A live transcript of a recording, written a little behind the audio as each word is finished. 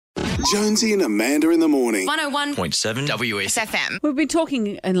Jonesy and Amanda in the morning. 101.7 WSFM. We've been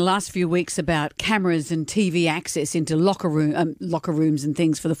talking in the last few weeks about cameras and TV access into locker rooms and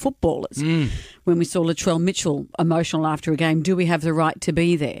things for the footballers. When we saw Latrell Mitchell emotional after a game, do we have the right to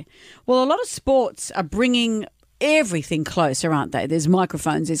be there? Well, a lot of sports are bringing everything closer, aren't they? There's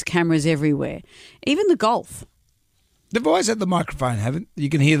microphones, there's cameras everywhere. Even the golf. They've always had the microphone, haven't you?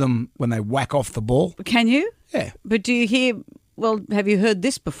 Can hear them when they whack off the ball. Can you? Yeah. But do you hear, well, have you heard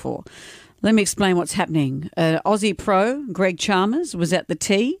this before? Let me explain what's happening. Aussie pro Greg Chalmers was at the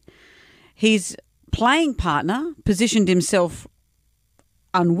tee. His playing partner positioned himself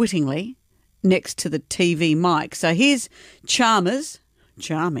unwittingly next to the TV mic. So here's Chalmers.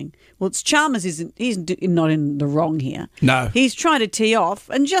 Charming. Well, it's Chalmers he's not in the wrong here. No. He's trying to tee off,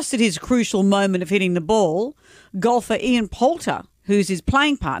 and just at his crucial moment of hitting the ball, golfer Ian Poulter, who's his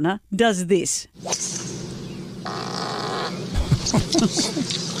playing partner, does this. You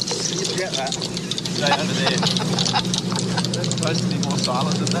get that. Stay over there. That's supposed to be more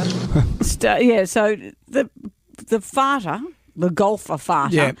silent than that. Yeah, so the farter, the golfer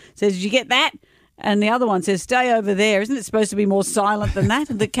farter, says, "Did you get that?" And the other one says, "Stay over there. Isn't it supposed to be more silent than that?"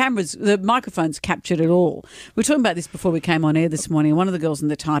 And the microphones captured it all. We were talking about this before we came on air this morning. One of the girls in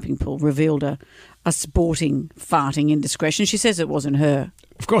the typing pool revealed a sporting farting indiscretion. She says it wasn't her.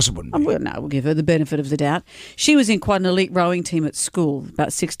 Of course it wouldn't be. Well, no, we'll give her the benefit of the doubt. She was in quite an elite rowing team at school,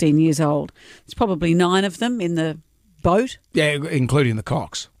 about 16 years old. There's probably 9 of them in the boat. Yeah, including the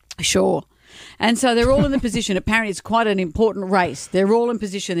cocks. Sure. And so they're all in the position. Apparently it's quite an important race. They're all in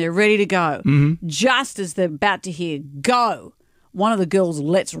position. They're ready to go. Mm-hmm. Just as they're about to hear go, one of the girls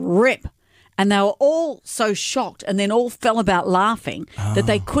lets rip. And they were all so shocked and then all fell about laughing that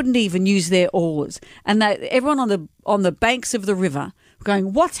they couldn't even use their oars. And everyone on the banks of the river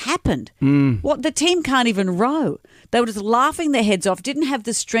going, "What's happened? What? The team can't even row." They were just laughing their heads off, didn't have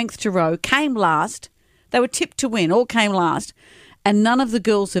the strength to row, came last. They were tipped to win, all came last. And none of the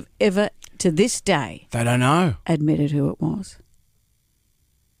girls have ever, to this day, they don't know, admitted who it was.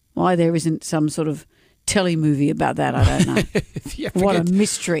 Why there isn't some sort of telly movie about that, I don't know. What a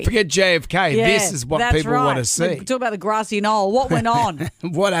mystery. Forget JFK. Yeah, this is what people want to see. Talk about the grassy knoll. What went on?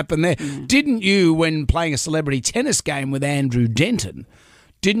 What happened there? Didn't you, when playing a celebrity tennis game with Andrew Denton,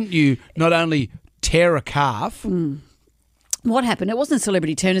 didn't you not only tear a calf? What happened? It wasn't a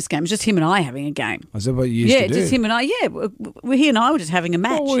celebrity tennis game. It was just him and I having a game. Is that what you used to do? Yeah, just him and I. Yeah, he and I were just having a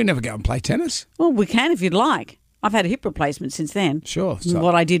match. Well, we never go and play tennis. Well, we can if you'd like. I've had a hip replacement since then. Sure. So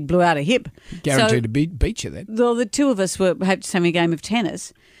what I did blew out a hip. Guaranteed to beat you then. Well, the two of us were just having a game of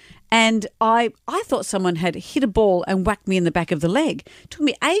tennis, and I thought someone had hit a ball and whacked me in the back of the leg. It took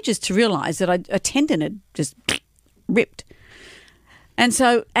me ages to realise that a tendon had just ripped. And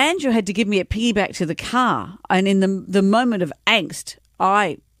so Andrew had to give me a piggyback to the car, and in the moment of angst,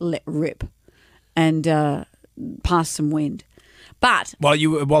 I let rip and passed some wind. But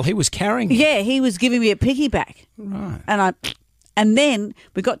while he was carrying you. Yeah, he was giving me a piggyback. Right. And then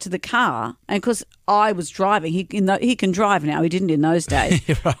we got to the car, and because I was driving, he can drive now. He didn't in those days.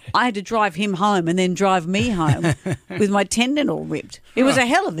 Right. I had to drive him home and then drive me home with my tendon all ripped. It was a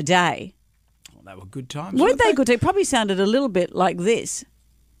hell of a day. Well, they were good times. Weren't they good? They probably sounded a little bit like this.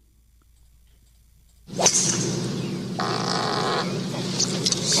 You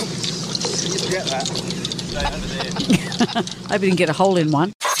get that. Stay over there. I hope you didn't get a hole in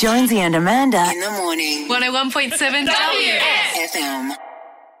one. Jonesy and Amanda in the morning. 101.7 WSFM.